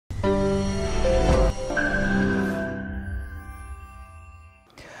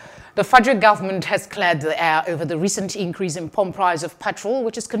The federal government has cleared the air over the recent increase in pump price of petrol,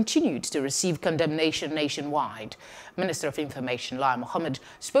 which has continued to receive condemnation nationwide. Minister of Information Lai Mohammed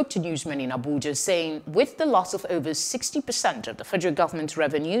spoke to newsmen in Abuja, saying with the loss of over 60% of the federal government's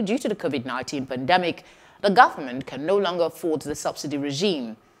revenue due to the COVID-19 pandemic, the government can no longer afford the subsidy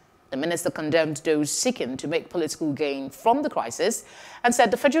regime. The minister condemned those seeking to make political gain from the crisis and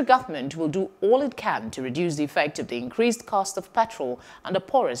said the federal government will do all it can to reduce the effect of the increased cost of petrol on the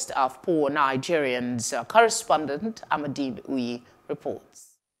poorest of poor Nigerians. Correspondent Amadine Uyi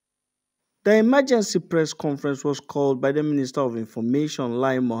reports. The emergency press conference was called by the Minister of Information,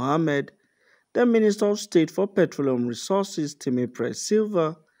 Lai Mohammed, the Minister of State for Petroleum Resources, Temipre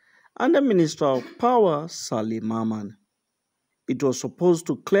Silva, and the Minister of Power, Salih Maman. It was supposed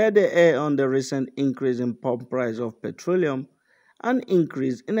to clear the air on the recent increase in pump price of petroleum and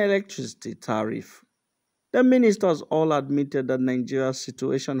increase in electricity tariff. The ministers all admitted that Nigeria's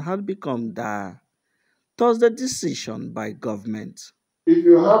situation had become dire, thus the decision by government. If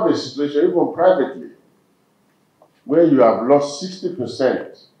you have a situation, even privately, where you have lost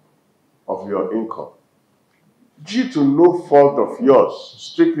 60% of your income, due to no fault of yours,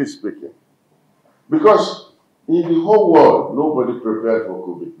 strictly speaking, because in the whole world, nobody prepared for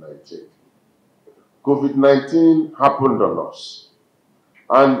COVID-19. COVID-19 happened on us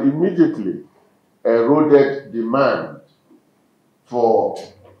and immediately eroded demand for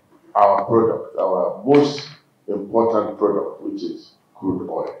our product, our most important product, which is crude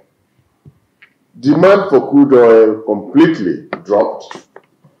oil. Demand for crude oil completely dropped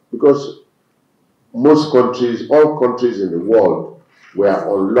because most countries, all countries in the world, were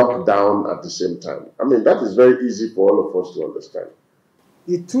on lockdown at the same time. I mean, that is very easy for all of us to understand.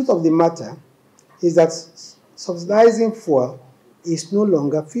 The truth of the matter is that subsidizing fuel is no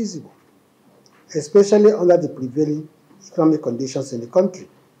longer feasible, especially under the prevailing economic conditions in the country.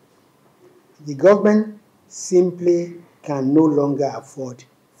 The government simply can no longer afford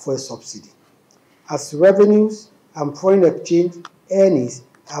fuel subsidy, as revenues and foreign exchange earnings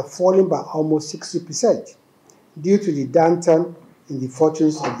are falling by almost 60% due to the downturn in the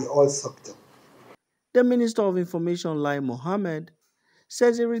fortunes of the oil sector. The Minister of Information, Lai Mohammed,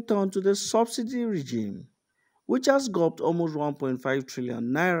 says a return to the subsidy regime, which has gulped almost 1.5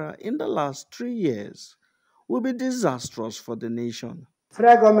 trillion naira in the last 3 years, will be disastrous for the nation. The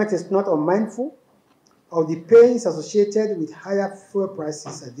federal government is not unmindful of the pains associated with higher fuel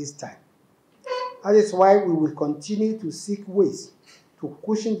prices at this time. That is why we will continue to seek ways to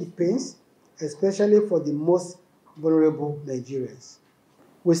cushion the pains, especially for the most vulnerable Nigerians.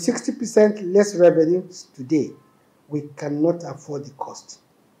 With 60% less revenues today, we cannot afford the cost.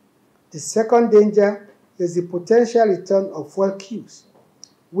 The second danger is the potential return of fuel queues,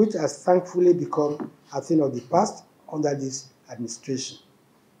 which has thankfully become a thing of the past under this administration.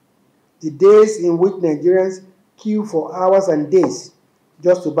 The days in which Nigerians queue for hours and days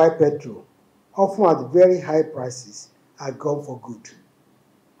just to buy petrol, often at very high prices, are gone for good.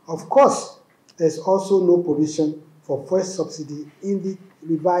 Of course, there is also no provision for fuel subsidy in the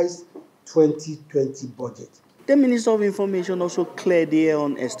revised 2020 budget. The Minister of Information also cleared the air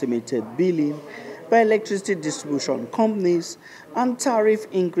on estimated billing by electricity distribution companies and tariff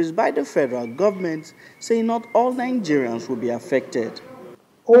increase by the federal government, saying not all Nigerians will be affected.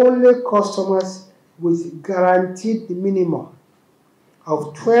 Only customers with guaranteed minimum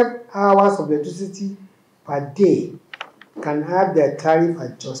of 12 hours of electricity per day can have their tariff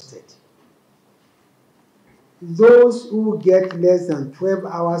adjusted. Those who get less than 12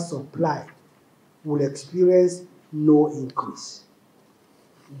 hours supply will experience no increase.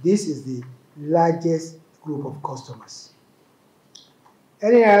 This is the largest group of customers.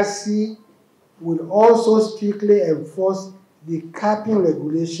 NERC will also strictly enforce the capping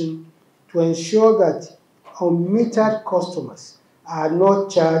regulation to ensure that unmetered customers are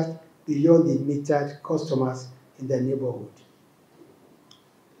not charged beyond the metered customers in the neighborhood.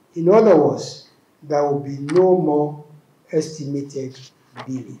 In other words, there will be no more estimated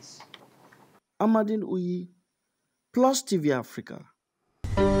billings. Amadine Uyi, Plus TV Africa.